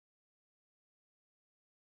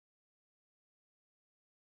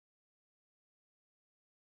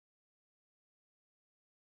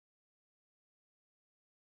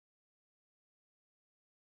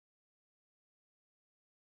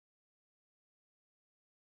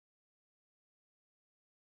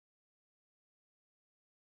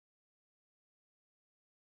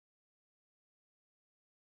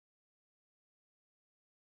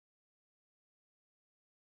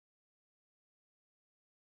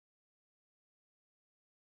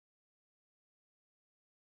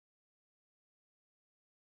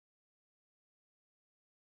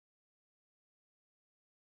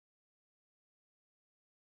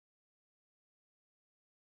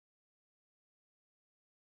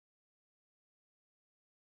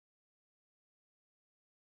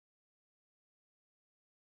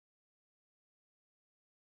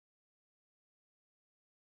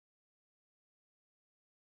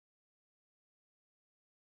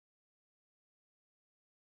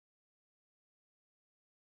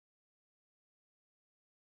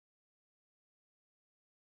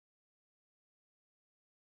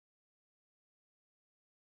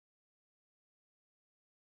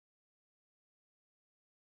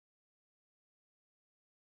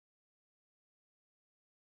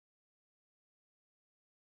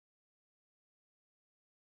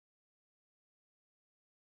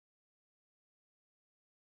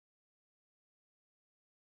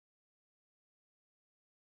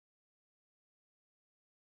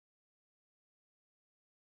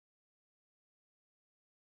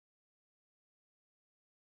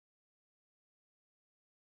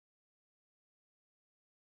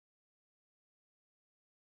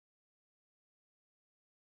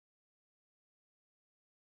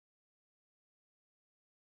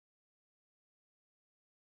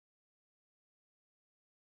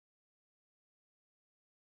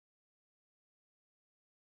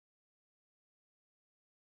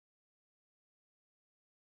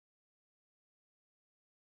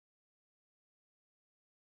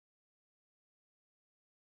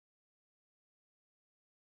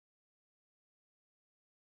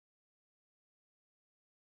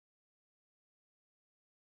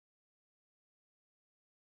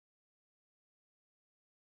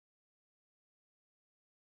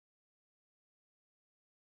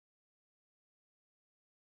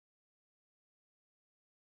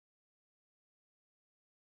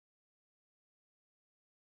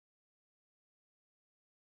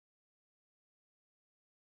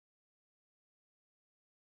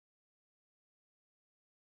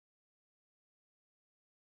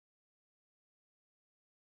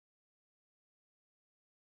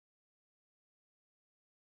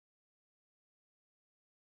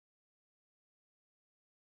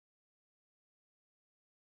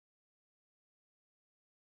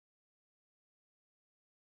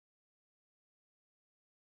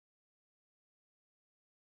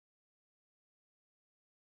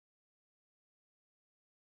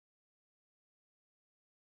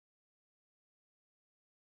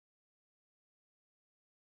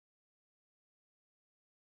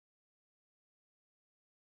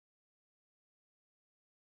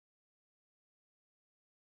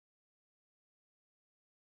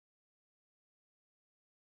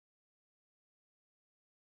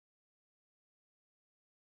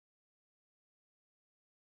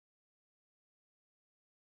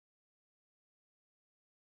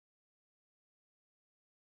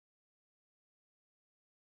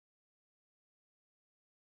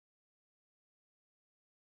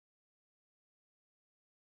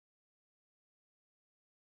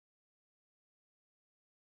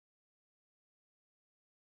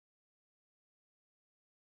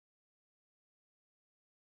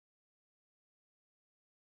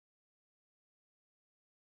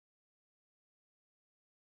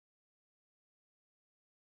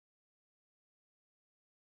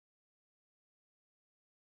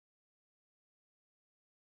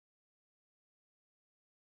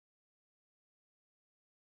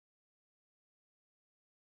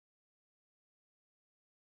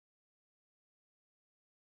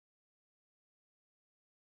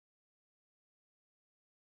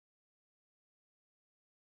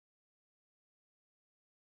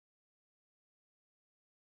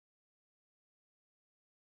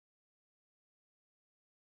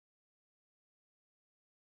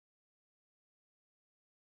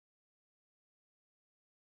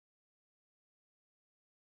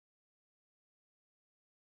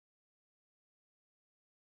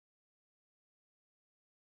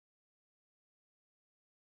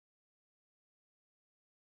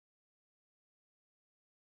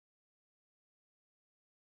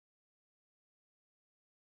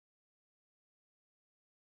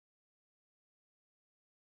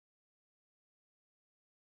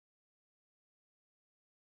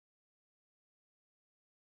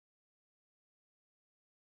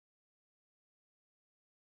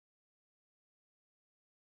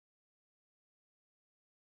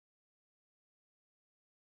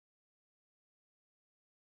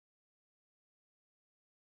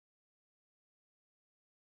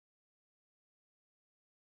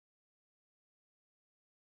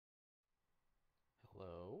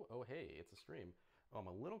Oh, hey, it's a stream. Oh, I'm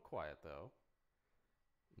a little quiet though.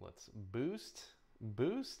 Let's boost,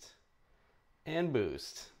 boost, and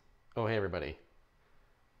boost. Oh, hey, everybody.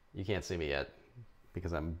 You can't see me yet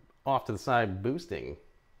because I'm off to the side boosting.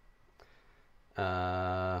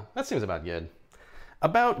 That seems about good.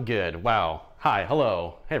 About good. Wow. Hi,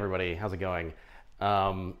 hello. Hey, everybody. How's it going?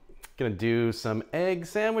 Gonna do some egg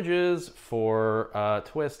sandwiches for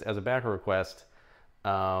Twist as a backer request.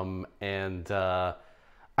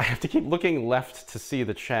 I have to keep looking left to see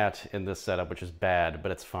the chat in this setup, which is bad,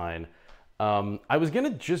 but it's fine. I was gonna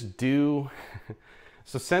just do.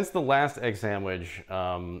 So since the last egg sandwich,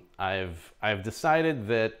 I've decided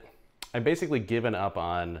that I've basically given up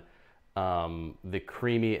on the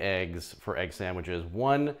creamy eggs for egg sandwiches.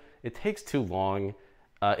 One, it takes too long.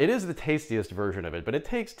 It is the tastiest version of it, but it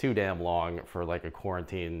takes too damn long for like a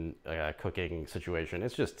quarantine cooking situation.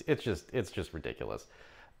 It's just ridiculous.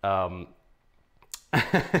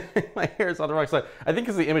 My hair is on the wrong side. I think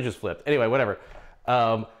because the image is flipped. Anyway, whatever.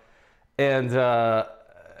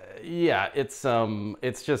 Yeah, it's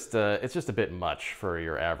just a bit much for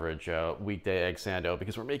your average weekday egg sando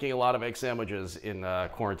because we're making a lot of egg sandwiches in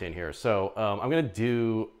quarantine here. So I'm gonna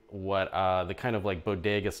do what the kind of like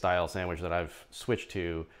bodega style sandwich that I've switched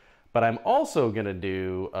to, but I'm also gonna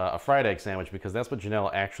do a fried egg sandwich because that's what Janelle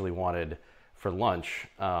actually wanted for lunch,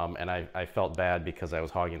 and I felt bad because I was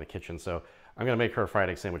hogging the kitchen. So I'm gonna make her a fried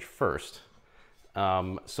egg sandwich first.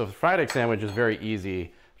 So the fried egg sandwich is very easy. I'm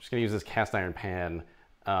just gonna use this cast iron pan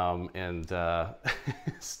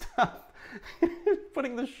stop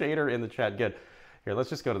putting the shader in the chat. Good. Here, let's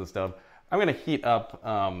just go to the stove. I'm gonna heat up.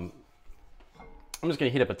 I'm just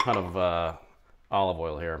gonna heat up a ton of olive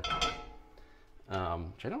oil here,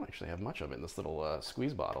 which I don't actually have much of in this little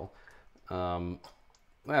squeeze bottle.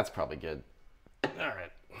 That's probably good. All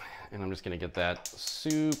right, and I'm just gonna get that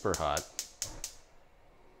super hot.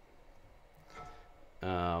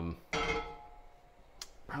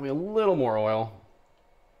 Probably a little more oil.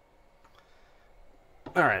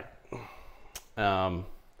 All right.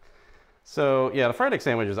 So yeah, the fried egg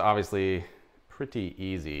sandwich is obviously pretty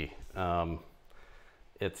easy.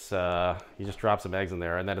 It's you just drop some eggs in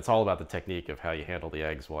there, and then it's all about the technique of how you handle the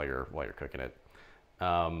eggs while you're cooking it.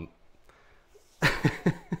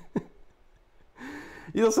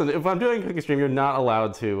 You listen, if I'm doing a cooking stream, you're not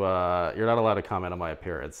allowed to comment on my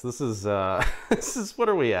appearance. This is this is, what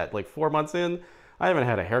are we at? Like 4 months in? I haven't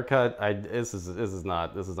had a haircut. This is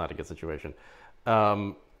not a good situation.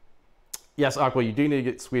 Yes, Aqua, you do need to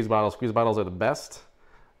get squeeze bottles. Squeeze bottles are the best.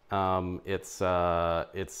 It's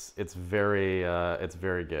very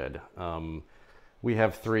good. We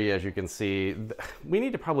have 3, as you can see. We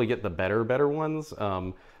need to probably get the better ones.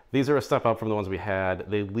 These are a step up from the ones we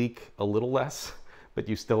had. They leak a little less, but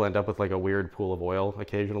you still end up with like a weird pool of oil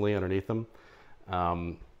occasionally underneath them.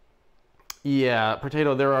 Yeah,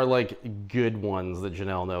 Potato, there are like good ones that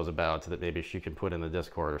Janelle knows about that maybe she can put in the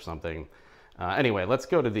Discord or something. Anyway, let's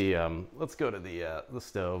go to the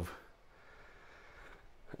stove.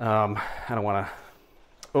 I don't want to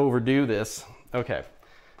overdo this. Okay,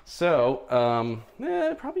 so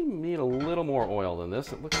probably need a little more oil than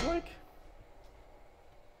this, it looks like.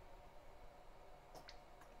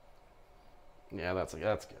 Yeah, that's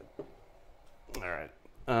good. All right.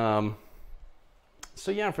 So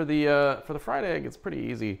yeah, for the fried egg, it's pretty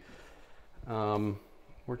easy.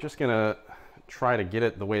 We're just gonna try to get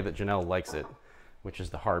it the way that Janelle likes it, which is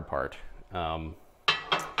the hard part. I'm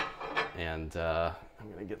gonna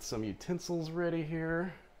get some utensils ready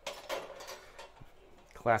here.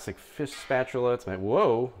 Classic fish spatula. It's my,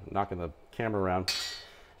 whoa, knocking the camera around.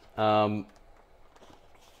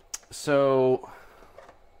 So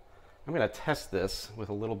I'm gonna test this with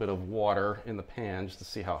a little bit of water in the pan just to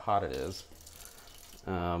see how hot it is.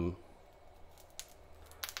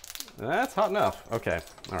 That's hot enough. Okay,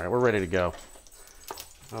 all right, we're ready to go.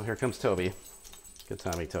 Oh, here comes Toby. Good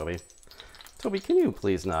timing, Toby. Toby, can you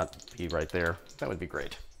please not be right there? That would be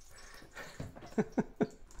great.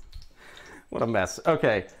 What a mess.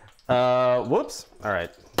 Okay, whoops. All right,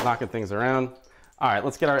 knocking things around. All right,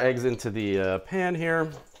 let's get our eggs into the pan here.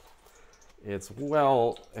 It's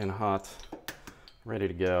well and hot, ready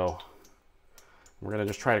to go. We're gonna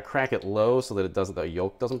just try to crack it low so that the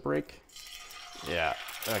yolk doesn't break. Yeah,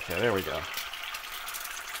 okay, there we go.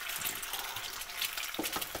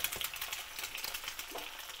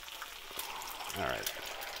 All right.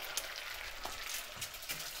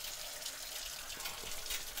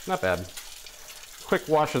 Not bad. Quick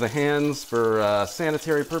wash of the hands for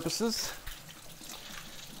sanitary purposes.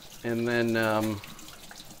 And then, well,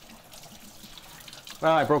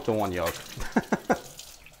 I broke the one yolk.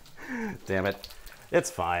 Damn it. It's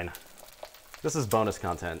fine. This is bonus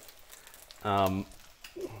content.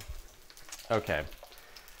 Okay.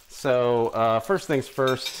 So first things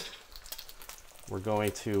first, we're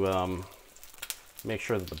going to make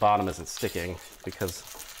sure that the bottom isn't sticking because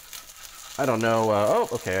I don't know. Oh,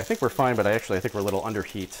 okay. I think we're fine, but I think we're a little under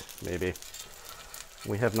heat, maybe.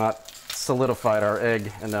 We have not solidified our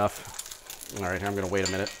egg enough. All right, I'm going to wait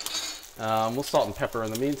a minute. We'll salt and pepper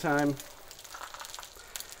in the meantime.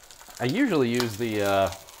 I usually use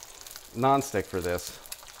the non-stick for this,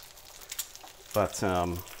 but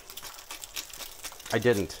I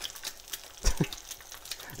didn't.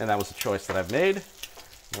 And that was a choice that I've made.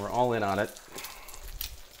 We're all in on it.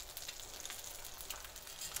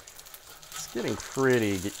 It's getting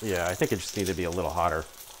pretty, yeah, I think it just needs to be a little hotter.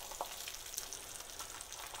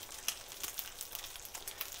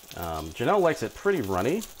 Janelle likes it pretty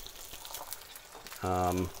runny.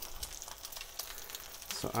 So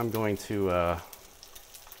I'm going to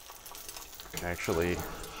actually,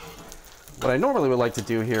 what I normally would like to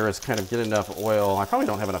do here is kind of get enough oil. I probably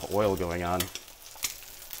don't have enough oil going on.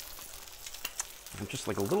 I'm just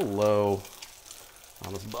like a little low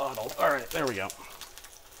on this bottle. All right, there we go.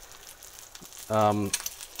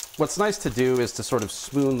 What's nice to do is to sort of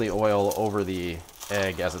spoon the oil over the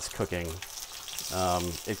egg as it's cooking.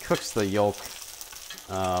 It cooks the yolk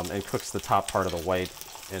and cooks the top part of the white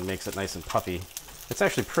and makes it nice and puffy. It's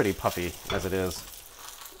actually pretty puffy as it is.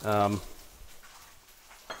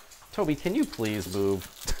 Toby, can you please move?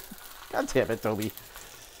 God damn it, Toby.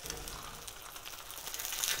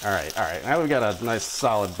 All right, now we've got a nice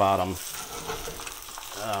solid bottom.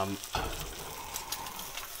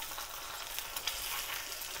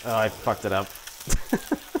 Oh, I fucked it up.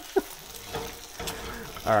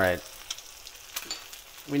 All right.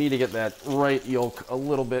 We need to get that right yolk a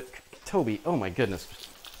little bit. Toby, oh my goodness.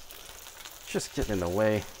 Just getting in the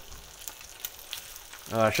way.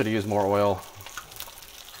 I should have used more oil.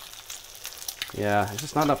 Yeah, it's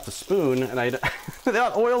just not enough to spoon, and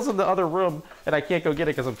the oil's in the other room, and I can't go get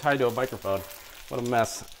it because I'm tied to a microphone. What a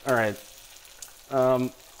mess. All right.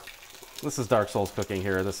 This is Dark Souls cooking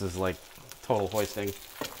here. This is like total hoisting.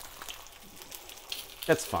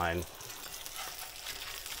 It's fine.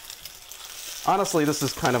 Honestly, this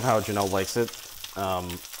is kind of how Janelle likes it.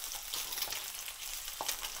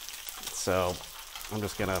 So I'm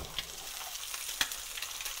just gonna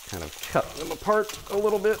kind of cut them apart a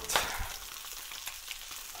little bit.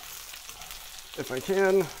 If I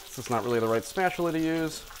can. This is not really the right spatula to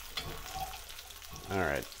use. All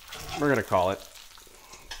right, we're gonna call it.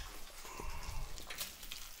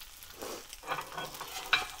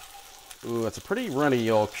 Ooh, it's a pretty runny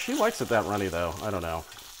yolk. She likes it that runny though. I don't know.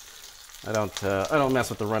 I don't mess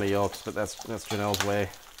with the runny yolks, but that's Janelle's way.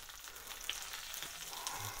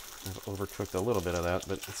 I've overcooked a little bit of that,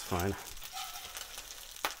 but it's fine.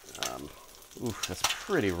 Ooh, that's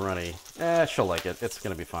pretty runny. She'll like it. It's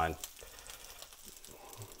gonna be fine.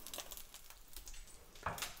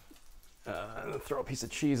 Throw a piece of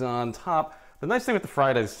cheese on top. The nice thing with the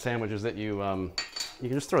fried sandwich is that you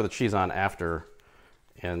can just throw the cheese on after,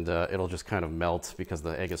 and it'll just kind of melt because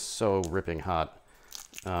the egg is so ripping hot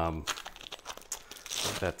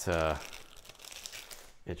that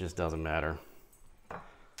it just doesn't matter.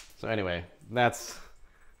 So anyway, that's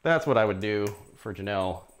what I would do for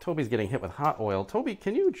Janelle. Toby's getting hit with hot oil. Toby,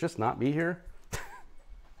 can you just not be here?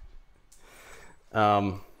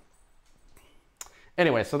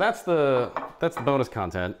 Anyway, so that's the bonus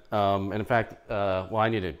content. And in fact, well, I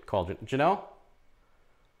need to call Janelle.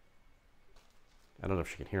 I don't know if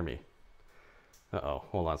she can hear me. Uh-oh,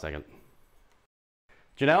 hold on a second.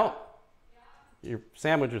 Janelle, your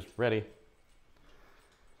sandwich is ready.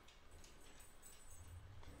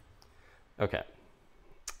 Okay.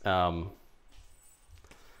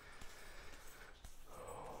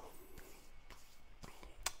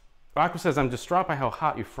 Aqua says, I'm distraught by how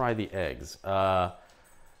hot you fry the eggs.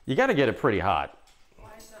 You got to get it pretty hot. Why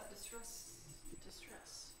is that distress?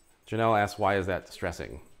 Janelle asks, why is that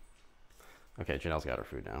distressing? Okay, Janelle's got her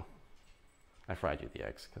food now. I fried you the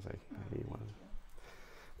eggs because I need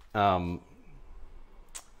one.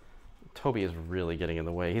 Toby is really getting in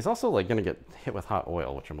the way. He's also like going to get hit with hot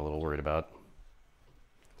oil, which I'm a little worried about.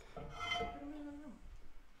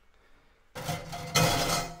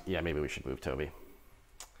 Yeah, maybe we should move Toby.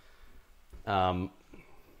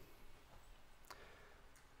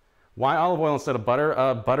 Why olive oil instead of butter?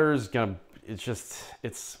 Butter's gonna,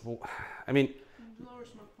 I mean, Lower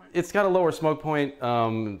smoke point. it's got a lower smoke point,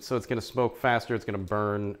 so it's gonna smoke faster, it's gonna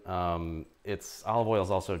burn. Olive oil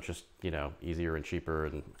is also just, easier and cheaper,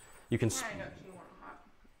 and you can. Frying it, so you want it hot.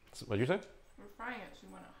 What'd you say? We're frying it, so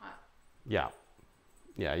you want it hot.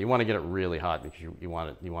 Yeah, you want to get it really hot because you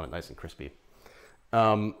want it nice and crispy.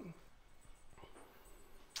 Um,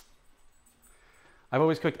 I've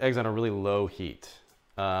always cooked eggs on a really low heat.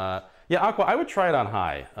 Yeah, Aqua, I would try it on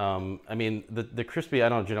high. I mean, the crispy, I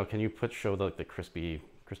don't know, Janelle, can you show the crispy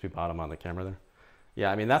bottom on the camera there?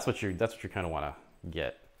 Yeah, I mean, that's what you kind of want to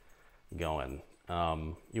get going.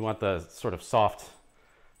 You want the sort of soft,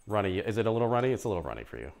 runny. Is it a little runny? It's a little runny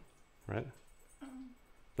for you, right?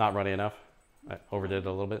 Not runny enough? I overdid it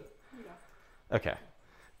a little bit? Yeah. Okay.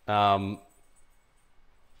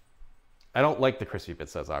 I don't like the crispy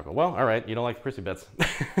bits, says Aqua. Well, all right, you don't like the crispy bits.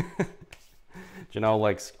 Janelle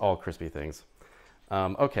likes all crispy things.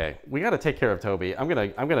 Okay, we got to take care of Toby. I'm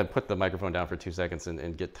gonna put the microphone down for 2 seconds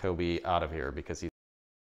and get Toby out of here because he's.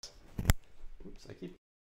 Oops, I keep.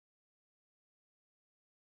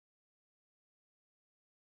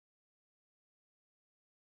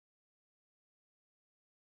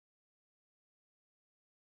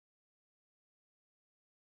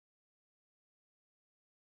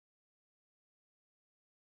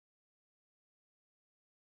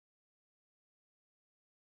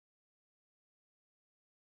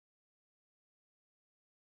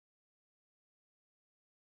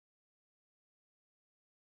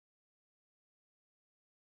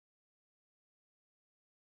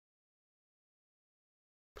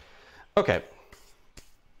 Okay.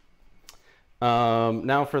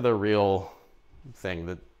 Now for the real thing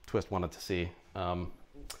that Twist wanted to see.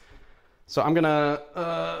 So I'm gonna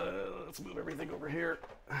let's move everything over here.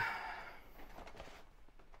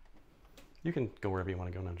 You can go wherever you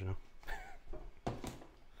want to go now, Janelle.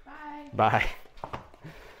 Bye.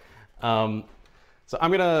 Bye. So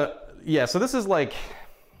I'm gonna, yeah, so this is like,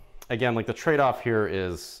 again, like the trade-off here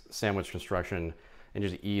is sandwich construction and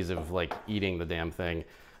just ease of like eating the damn thing.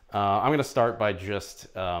 I'm gonna start by just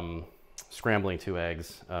scrambling 2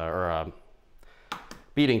 eggs, or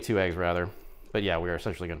beating 2 eggs rather. But yeah, we are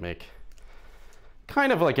essentially gonna make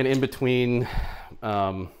kind of like an in-between,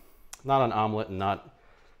 not an omelet and not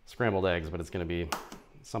scrambled eggs, but it's gonna be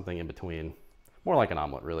something in between. More like an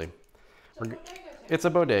omelet, really. It's a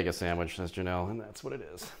bodega sandwich, says Janelle, and that's what it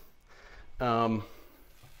is.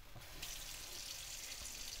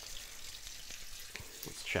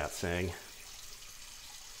 What's chat saying?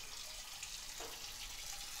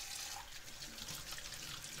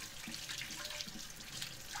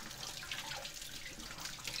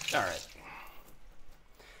 All right.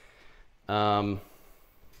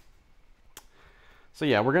 So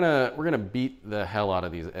yeah, we're gonna beat the hell out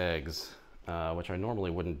of these eggs, which I normally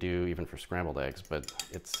wouldn't do even for scrambled eggs, but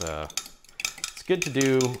it's good to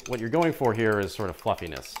do. What you're going for here is sort of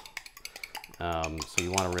fluffiness. So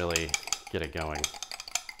you want to really get it going.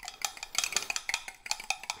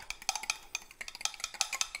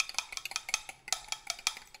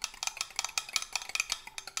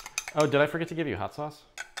 Oh, did I forget to give you hot sauce?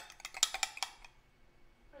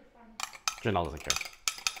 Janelle doesn't care.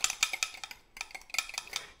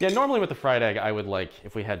 Yeah, normally with the fried egg, I would like,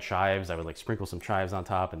 if we had chives, I would like sprinkle some chives on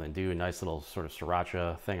top and then do a nice little sort of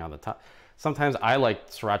sriracha thing on the top. Sometimes I like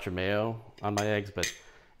sriracha mayo on my eggs, but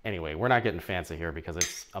anyway, we're not getting fancy here because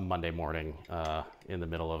it's a Monday morning in the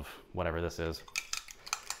middle of whatever this is.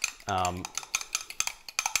 Oh,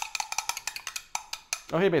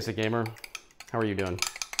 hey, Basic Gamer. How are you doing?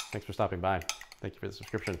 Thanks for stopping by. Thank you for the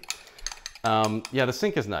subscription. Yeah, the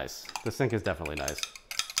sink is nice. The sink is definitely nice.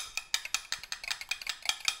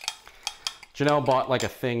 Janelle bought like a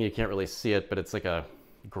thing, you can't really see it, but it's like a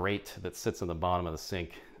grate that sits in the bottom of the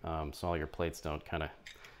sink, so all your plates don't kind of,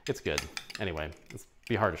 it's good. Anyway, it's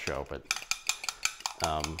be hard to show, but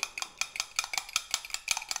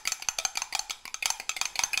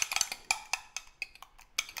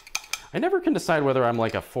I never can decide whether I'm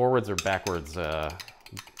like a forwards or backwards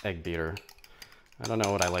egg beater. I don't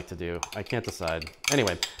know what I like to do. I can't decide.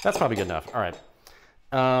 Anyway, that's probably good enough. All right.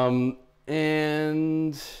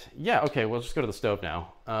 And yeah, okay, we'll just go to the stove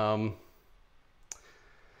now.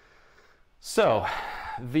 So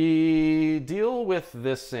the deal with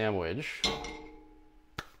this sandwich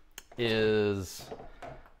is,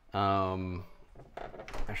 actually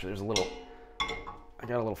there's a little, I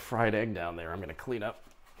got a little fried egg down there I'm gonna clean up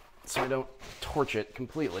so I don't torch it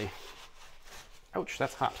completely. Ouch,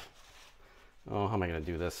 that's hot. Oh, how am I gonna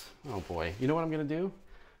do this? Oh boy, you know what I'm gonna do?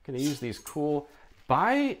 I'm gonna use these cool,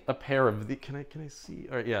 buy a pair of the, can I see?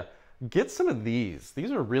 All right, yeah, get some of these.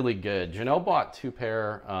 These are really good. Janelle bought 2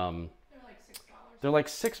 pair. They're like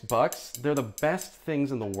 $6. They're the best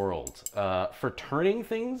things in the world. For turning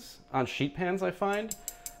things on sheet pans, I find.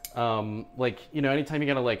 Like, you know, anytime you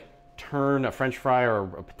gotta like turn a French fry or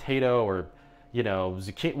a potato or, you know,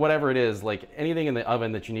 zucchini, whatever it is, like anything in the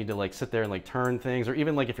oven that you need to like sit there and like turn things, or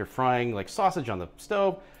even like if you're frying like sausage on the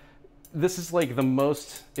stove, this is like the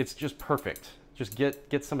most, it's just perfect. Just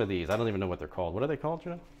get some of these. I don't even know what they're called. What are they called,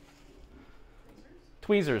 Judah?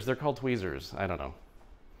 Tweezers. They're called tweezers. I don't know.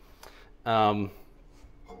 All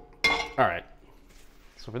right.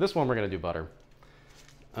 So for this one, we're going to do butter.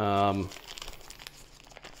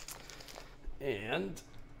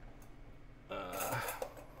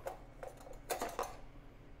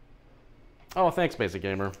 Oh, thanks, Basic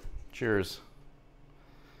Gamer. Cheers.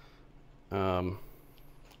 So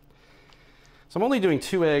I'm only doing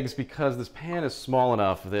 2 eggs because this pan is small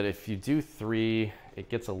enough that if you do 3, it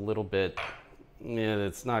gets a little bit,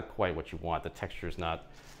 it's not quite what you want. The texture's not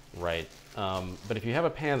right. But if you have a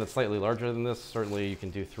pan that's slightly larger than this, certainly you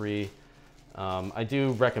can do 3. I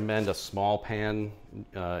do recommend a small pan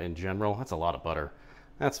in general. That's a lot of butter.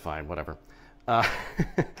 That's fine, whatever. And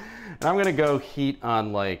I'm gonna go heat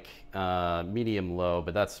on like medium low,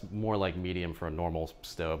 but that's more like medium for a normal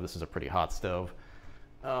stove. This is a pretty hot stove.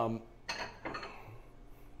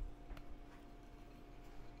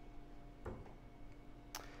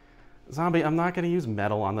 Zombie, I'm not gonna use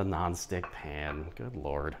metal on the non-stick pan. Good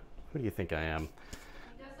Lord. Who do you think I am?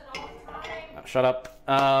 He does it all the time. Shut up.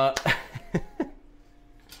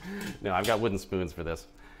 No, I've got wooden spoons for this.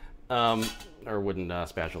 Or wooden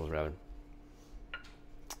spatulas, rather.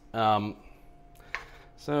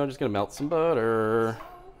 So I'm just gonna melt some butter.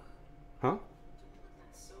 Huh?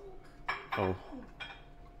 Oh.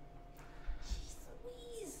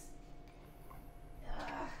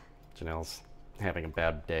 Janelle's having a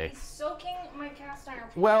bad day. He's soaking my cast iron.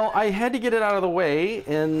 Well, I had to get it out of the way,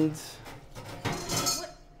 and...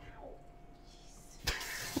 What?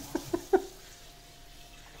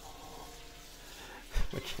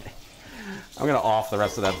 Okay. I'm gonna off the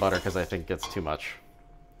rest of that butter because I think it's too much.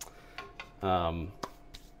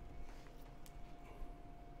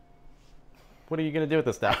 What are you gonna do with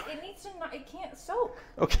this now? It needs to not, it can't soak.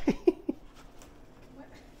 Okay. What?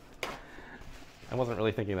 I wasn't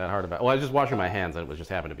really thinking that hard about it. Well, I was just washing my hands and it was just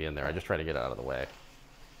happened to be in there. I just tried to get it out of the way.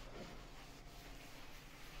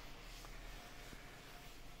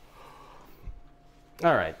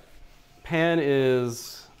 All right. Pan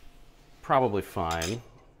is probably fine.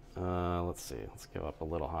 Let's see. Let's go up a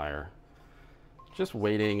little higher. Just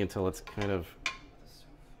waiting until it's kind of...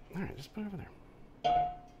 All right, just put it over there.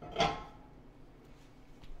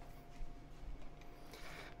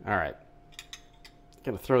 All right.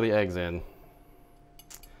 Gonna throw the eggs in.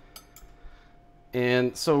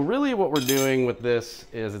 And so really what we're doing with this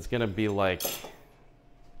is it's gonna be like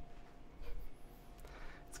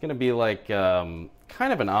kind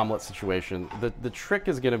of an omelet situation. The trick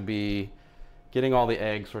is gonna be getting all the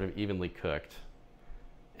eggs sort of evenly cooked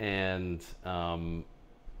and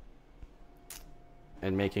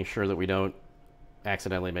making sure that we don't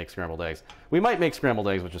accidentally make scrambled eggs. We might make scrambled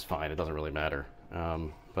eggs, which is fine. It doesn't really matter. Yeah,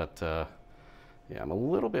 I'm a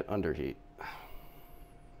little bit under heat.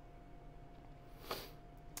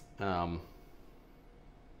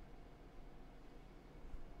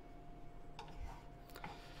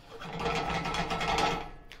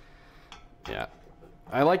 Yeah,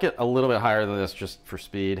 I like it a little bit higher than this just for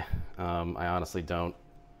speed. I honestly don't.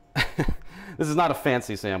 This is not a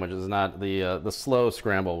fancy sandwich. This is not the slow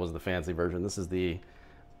scramble was the fancy version. This is the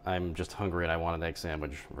I'm just hungry and I want an egg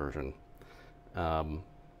sandwich version.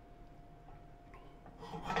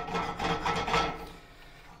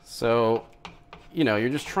 So, you know, you're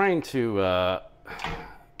just trying to,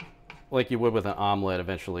 like you would with an omelet,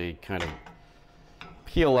 eventually kind of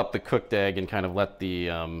peel up the cooked egg and kind of let the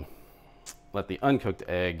uncooked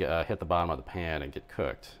egg hit the bottom of the pan and get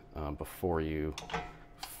cooked before you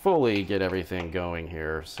fully get everything going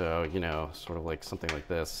here. So, you know, sort of like something like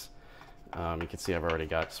this. You can see I've already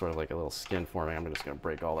got sort of like a little skin forming. I'm just going to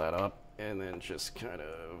break all that up and then just kind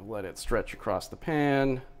of let it stretch across the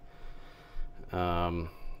pan.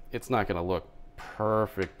 It's not going to look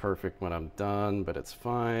perfect when I'm done, but it's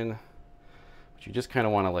fine. But you just kind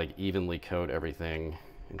of want to like evenly coat everything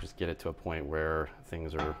and just get it to a point where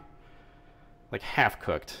things are like half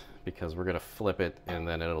cooked, because we're going to flip it and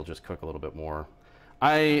then it'll just cook a little bit more.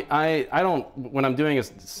 I don't, when I'm doing a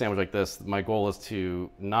sandwich like this, my goal is to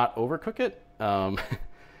not overcook it,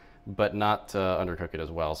 but not undercook it as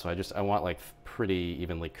well. So I want like pretty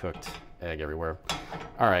evenly cooked egg everywhere.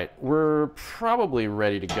 All right, we're probably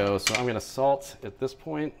ready to go. So I'm gonna salt at this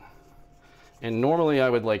point. And normally I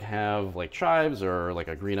would like have like chives or like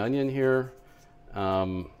a green onion here.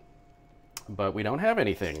 But we don't have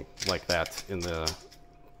anything like that in the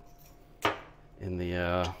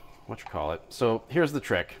whatchamacallit. So here's the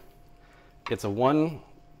trick. It's a one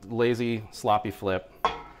lazy sloppy flip,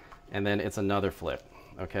 and then it's another flip,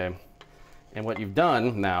 okay? And what you've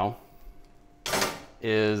done now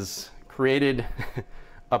is created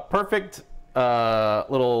a perfect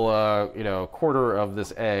little quarter of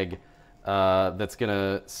this egg that's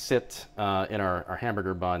gonna sit in our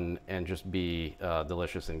hamburger bun and just be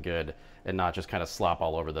delicious and good, and not just kind of slop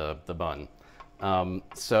all over the bun.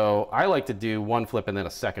 So I like to do one flip and then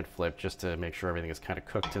a second flip just to make sure everything is kind of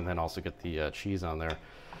cooked, and then also get the cheese on there.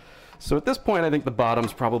 So at this point, I think the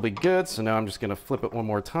bottom's probably good. So now I'm just gonna flip it one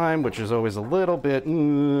more time, which is always a little bit, I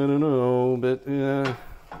don't know, but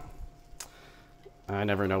I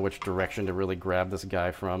never know which direction to really grab this guy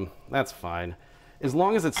from. That's fine. As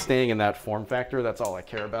long as it's staying in that form factor, that's all I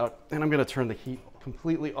care about. And I'm gonna turn the heat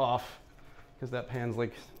completely off because that pan's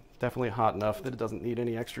like definitely hot enough that it doesn't need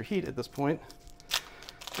any extra heat at this point.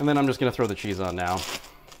 And then I'm just gonna throw the cheese on now.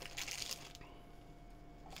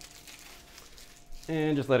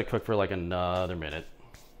 And just let it cook for like another minute.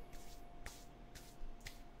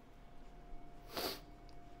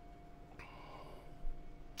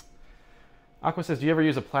 Aqua says, do you ever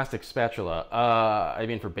use a plastic spatula? I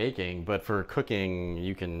mean for baking, but for cooking,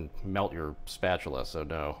 you can melt your spatula, so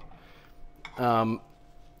no.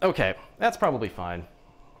 Okay, that's probably fine.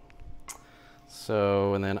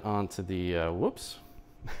 So, and then on to the, whoops.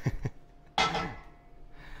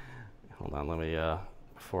 Hold on, let me,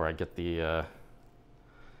 before I get the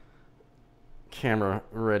camera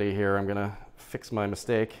ready here, I'm gonna fix my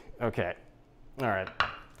mistake. Okay, all right.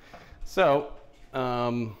 So,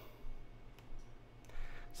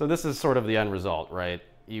 so this is sort of the end result, right?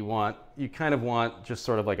 You kind of want just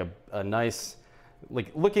sort of like a nice,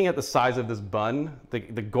 like looking at the size of this bun, the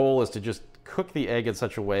goal is to just cook the egg in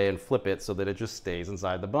such a way and flip it so that it just stays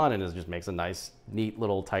inside the bun and it just makes a nice, neat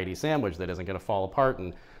little tidy sandwich that isn't gonna fall apart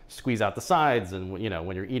and squeeze out the sides, and you know,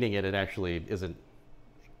 when you're eating it, it actually isn't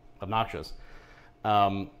obnoxious.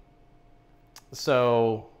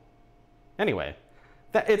 So anyway,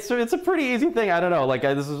 it's a pretty easy thing. I don't know, like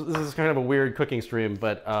this is kind of a weird cooking stream,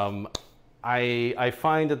 but I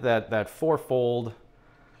find that four-fold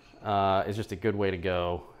is just a good way to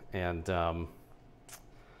go, and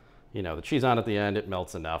you know, the cheese on at the end, it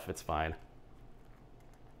melts enough, it's fine.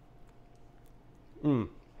 You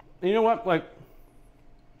know what, like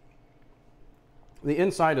the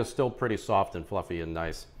inside is still pretty soft and fluffy and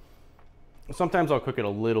nice. Sometimes I'll cook it a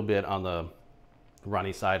little bit on the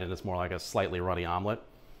runny side and it's more like a slightly runny omelet.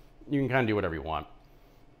 You can kind of do whatever you want.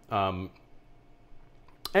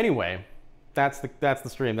 Anyway, that's the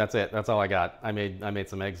stream. That's it. That's all I got. I made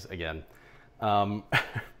some eggs again.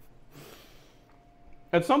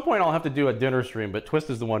 At some point I'll have to do a dinner stream, but Twist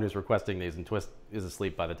is the one who's requesting these, and Twist is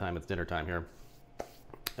asleep by the time it's dinner time here.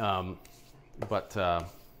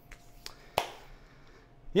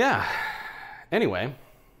 Yeah. Anyway,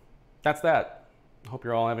 that's that. Hope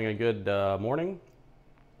you're all having a good morning.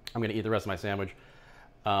 I'm gonna eat the rest of my sandwich.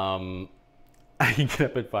 I can get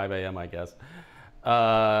up at 5 a.m. I guess.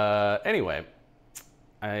 Anyway,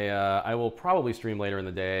 I will probably stream later in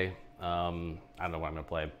the day. I don't know what I'm gonna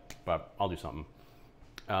play, but I'll do something.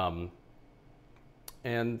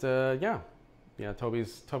 Yeah,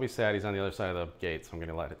 Toby's sad. He's on the other side of the gate, so I'm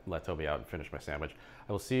gonna let Toby out and finish my sandwich.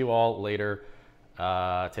 I will see you all later.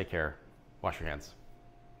 Take care. Wash your hands.